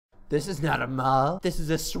This is not a mall. This is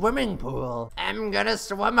a swimming pool. I'm gonna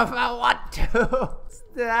swim if I want to.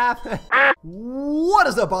 Stop it. What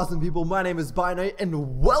is up, awesome people? My name is ByNight,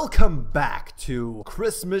 and welcome back to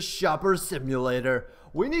Christmas Shopper Simulator.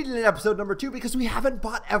 We need an episode number 2 because we haven't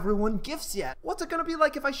bought everyone gifts yet. What's it gonna be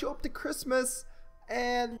like if I show up to Christmas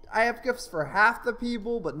and I have gifts for half the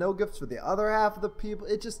people, but no gifts for the other half of the people?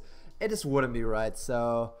 It just wouldn't be right.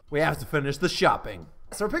 So we have to finish the shopping.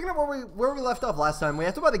 So we're picking up where we left off last time. We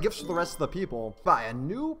have to buy the gifts for the rest of the people. Buy a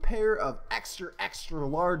new pair of extra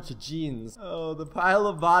large jeans. Oh, the pile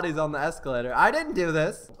of bodies on the escalator. I didn't do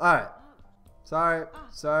this. All right. Sorry,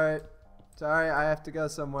 I have to go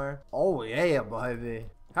somewhere. Oh yeah, baby.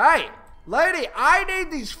 Hey, lady, I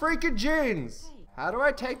need these freaking jeans. How do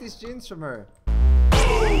I take these jeans from her?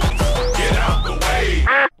 Get out the way.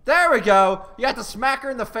 There we go. You have to smack her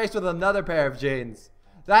in the face with another pair of jeans.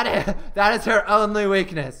 That is her only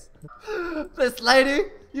weakness. This lady,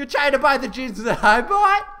 you trying to buy the jeans that I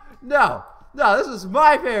bought? No, this is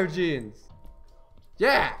my pair of jeans.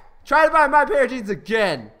 Yeah, try to buy my pair of jeans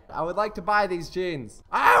again. I would like to buy these jeans.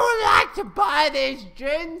 I would like to buy these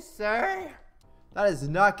jeans, sir. That is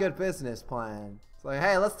not good business plan. It's like,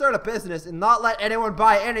 hey, let's start a business and not let anyone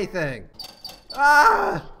buy anything.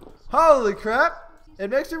 Ah, holy crap.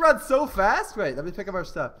 It makes me run so fast. Wait, let me pick up our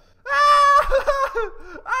stuff.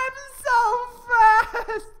 I'm so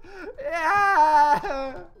fast!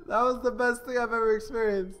 Yeah! That was the best thing I've ever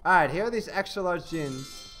experienced. Alright, here are these extra large jeans.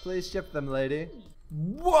 Please ship them, lady.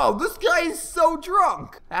 Whoa, this guy is so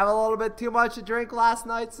drunk! Have a little bit too much to drink last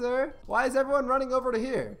night, sir? Why is everyone running over to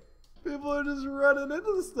here? People are just running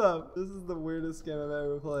into stuff. This is the weirdest game I've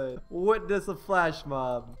ever played. Witness a flash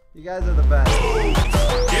mob. You guys are the best.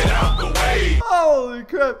 Get out the way. Holy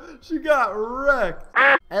crap, she got wrecked.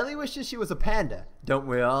 Ellie wishes she was a panda. Don't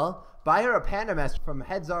we all? Buy her a panda mask from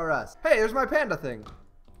Heads R Us. Hey, there's my panda thing.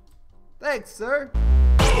 Thanks, sir.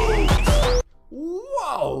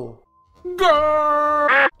 Whoa.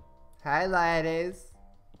 Hi, ladies.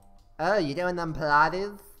 Oh, you doing them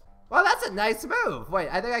Pilates? Well, that's a nice move. Wait,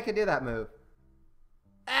 I think I can do that move.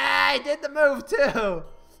 I did the move too.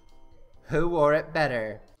 Who wore it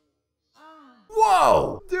better?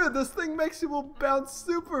 Whoa! Dude, this thing makes you bounce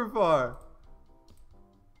super far.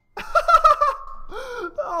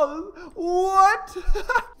 Oh, what?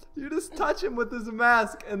 You just touch him with his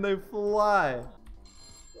mask and they fly.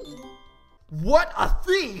 What a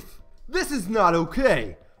thief! This is not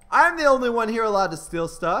okay. I'm the only one here allowed to steal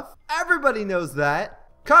stuff. Everybody knows that.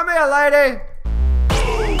 Come here, lady!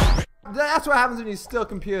 That's what happens when you steal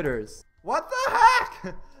computers. What the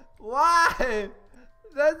heck? Why?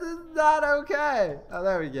 This is not okay. Oh,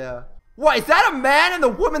 there we go. What, is that a man in the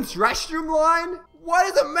women's restroom line? What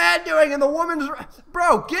is a man doing in the women's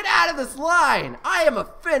Bro, get out of this line! I am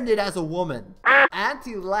offended as a woman.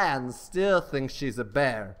 Auntie Lan still thinks she's a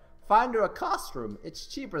bear. Find her a costume. It's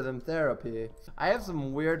cheaper than therapy. I have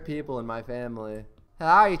some weird people in my family.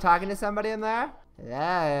 Hello, are you talking to somebody in there?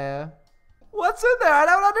 Hello? What's in there? I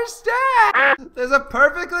don't understand! There's a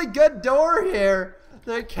perfectly good door here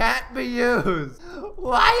that can't be used.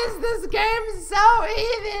 Why is this game so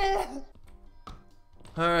easy?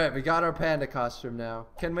 Alright, we got our panda costume now.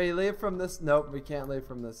 Can we leave from this? Nope, we can't leave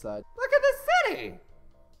from this side. Look at the city!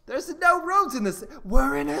 There's no roads in this.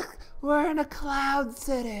 We're in a cloud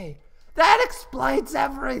city. That explains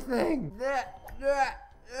everything.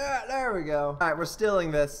 There we go. Alright, we're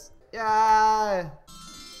stealing this. Yeah.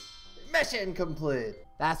 Mission complete.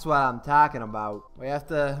 That's what I'm talking about. We have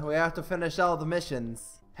to finish all the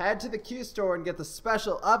missions. Head to the Q store and get the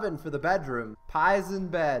special oven for the bedroom. Pies in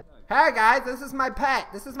bed. Hey guys, this is my pet.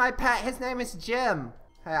 His name is Jim.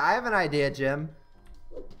 Hey, I have an idea, Jim.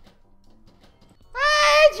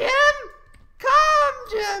 Hey, Jim! Come,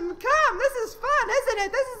 Jim, come. This is fun, isn't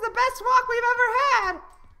it? This is the best walk we've ever had.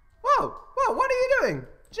 Whoa, what are you doing?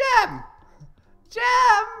 Jim!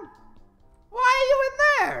 Why are you in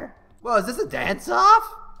there? Whoa, is this a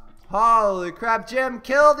dance-off? Holy crap, Jim,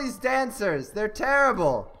 kill these dancers. They're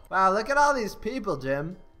terrible. Wow, look at all these people,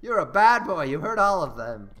 Jim. You're a bad boy. You hurt all of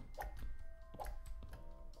them.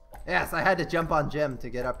 Yes, I had to jump on Jim to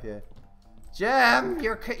get up here. Jim,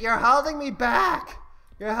 you're holding me back.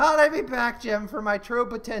 You're holding me back, Jim, for my true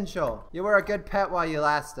potential. You were a good pet while you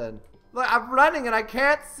lasted. Look, I'm running and I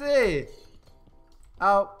can't see.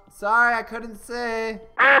 Oh, sorry, I couldn't see.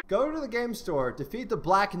 Go to the game store, defeat the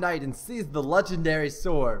Black Knight, and seize the legendary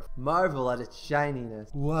sword. Marvel at its shininess.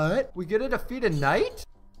 What? We get to defeat a knight?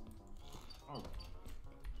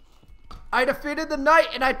 I defeated the knight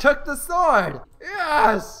and I took the sword.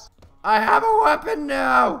 Yes! I have a weapon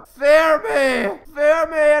now. Fear me! Fear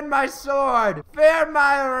me and my sword. Fear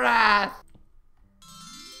my wrath.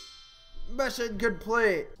 Mission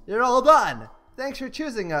complete. You're all done. Thanks for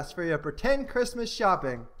choosing us for your pretend Christmas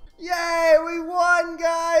shopping. Yay, we won,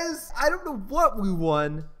 guys. I don't know what we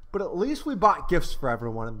won, but at least we bought gifts for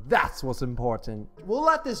everyone, and that's what's important. We'll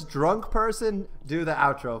let this drunk person do the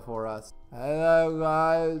outro for us. Hello,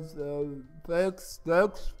 guys. Thanks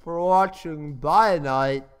for watching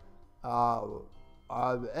ByNight.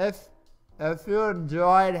 If you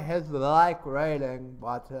enjoyed, hit the like rating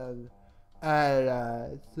button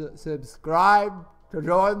and subscribe to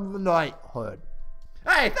join the Nighthood.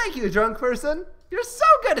 Hey, thank you, drunk person. You're so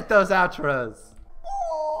good at those outros.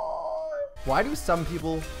 Why do some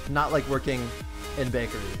people not like working in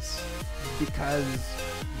bakeries? Because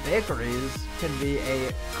bakeries can be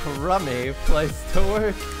a crummy place to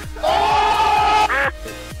work.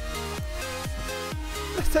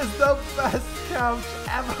 This is the best couch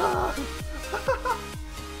ever.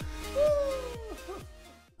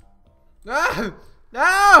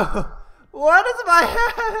 No! What is my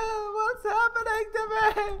head? What's happening to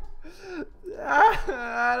me?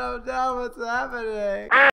 I don't know what's happening.